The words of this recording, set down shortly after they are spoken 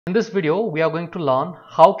In this video, we are going to learn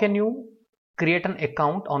how can you create an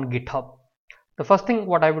account on GitHub. The first thing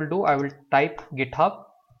what I will do, I will type GitHub,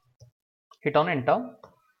 hit on enter,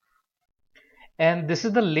 and this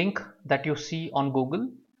is the link that you see on Google.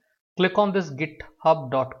 Click on this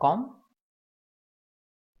github.com.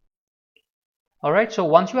 Alright, so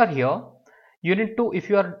once you are here, you need to, if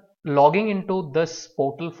you are logging into this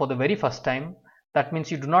portal for the very first time, that means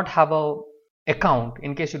you do not have a account.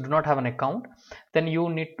 In case you do not have an account, then you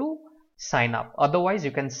need to sign up, otherwise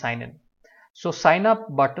you can sign in. So sign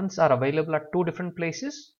up buttons are available at two different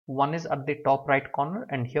places. One is at the top right corner,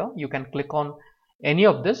 and here you can click on any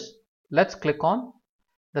of this. Let's click on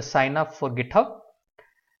the sign up for GitHub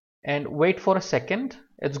and wait for a second.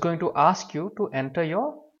 It's going to ask you to enter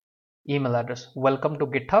your email address. Welcome to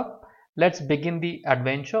GitHub. Let's begin the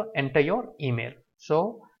adventure. Enter your email.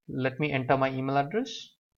 So let me enter my email address.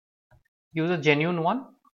 Use a genuine one,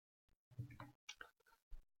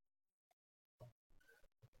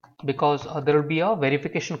 because there will be a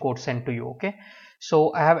verification code sent to you. Okay,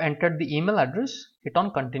 so I have entered the email address, hit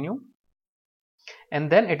on continue, and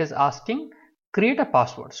then it is asking create a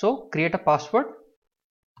password. So create a password.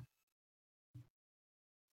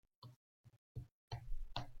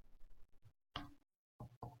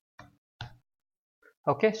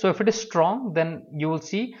 Okay, so if it is strong, then you will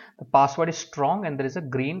see the password is strong and there is a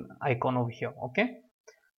green icon over here. Okay,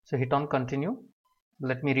 so hit on continue.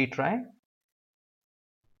 Let me retry.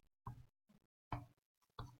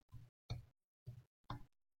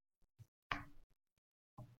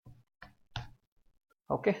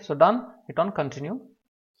 Okay, so done. Hit on continue.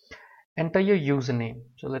 Enter your username.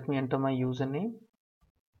 So let me enter my username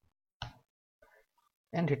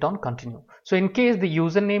and hit on continue. So in case the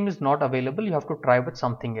username is not available, you have to try with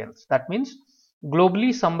something else. That means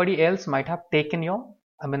globally somebody else might have taken your,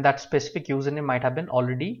 that specific username might have been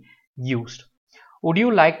already used. Would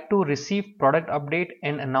you like to receive product update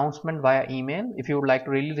and announcement via email? If you would like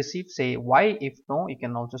to really receive, say Y. If no, you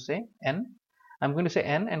can also say N. I'm going to say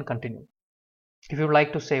N and continue. If you would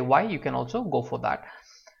like to say Y, you can also go for that.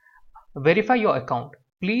 Verify your account.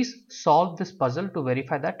 Please solve this puzzle to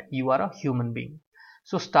verify that you are a human being.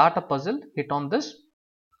 So start a puzzle, hit on this,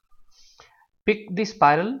 pick the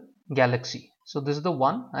spiral galaxy. So this is the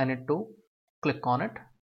one, I need to click on it.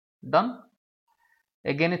 Done.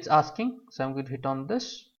 Again it's asking, so I'm going to hit on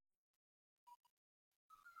this,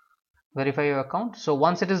 verify your account. So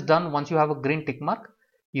once it is done, once you have a green tick mark,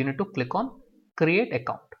 you need to click on create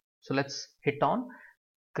account. So let's hit on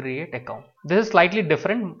create account. This is slightly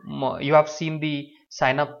different. You have seen the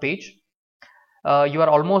sign up page. You are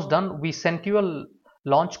almost done. We sent you a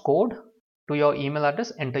launch code to your email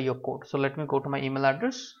address. Enter your code. So let me go to my email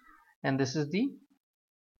address, and this is the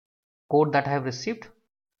code that I have received.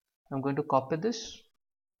 I'm going to copy this,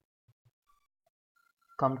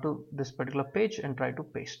 come to this particular page and try to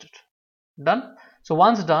paste it. Done. So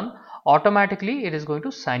once done, automatically it is going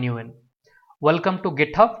to sign you in. Welcome to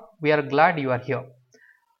GitHub. We are glad you are here.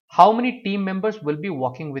 How many team members will be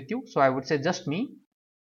working with you? So I would say just me.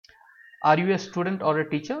 Are you a student or a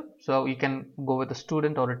teacher? So you can go with a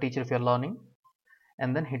student or a teacher if you're learning,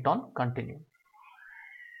 and then hit on continue.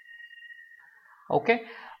 Okay,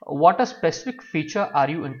 what a specific feature are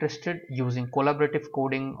you interested using? Collaborative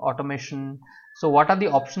coding, automation. So what are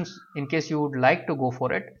the options in case you would like to go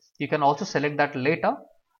for it? You can also select that later.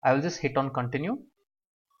 I will just hit on continue.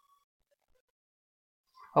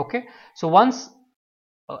 Okay, so once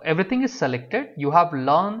everything is selected, you have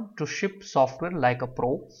learned to ship software like a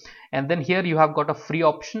pro, and then here you have got a free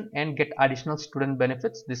option and get additional student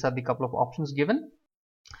benefits. These are the couple of options given.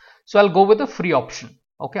 So I'll go with the free option.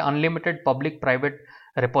 Okay, unlimited public private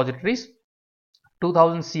repositories,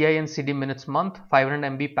 2000 CI and CD minutes month,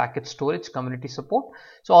 500 MB packet storage, community support.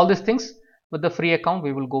 So all these things with the free account,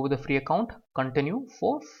 we will go with the free account. Continue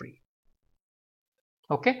for free.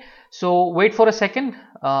 Okay, so wait for a second.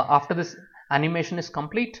 After this animation is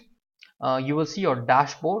complete, you will see your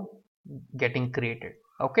dashboard getting created.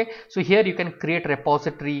 Okay, so here you can create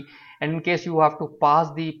repository, and in case you have to pass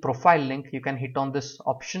the profile link, you can hit on this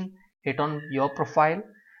option, hit on your profile,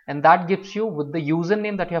 and that gives you with the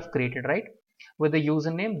username that you have created, right? With the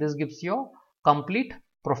username, this gives you complete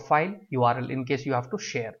profile URL in case you have to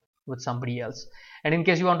share with somebody else. And in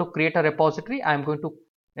case you want to create a repository, I'm going to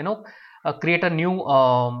create a new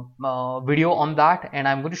video on that, and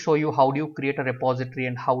I'm going to show you how do you create a repository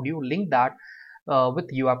and how do you link that with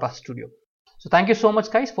UiPath Studio. So thank you so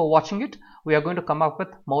much guys for watching it. We are going to come up with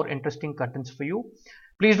more interesting contents for you.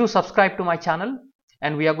 Please do subscribe to my channel,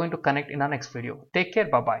 and we are going to connect in our next video. Take care.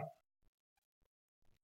 Bye bye.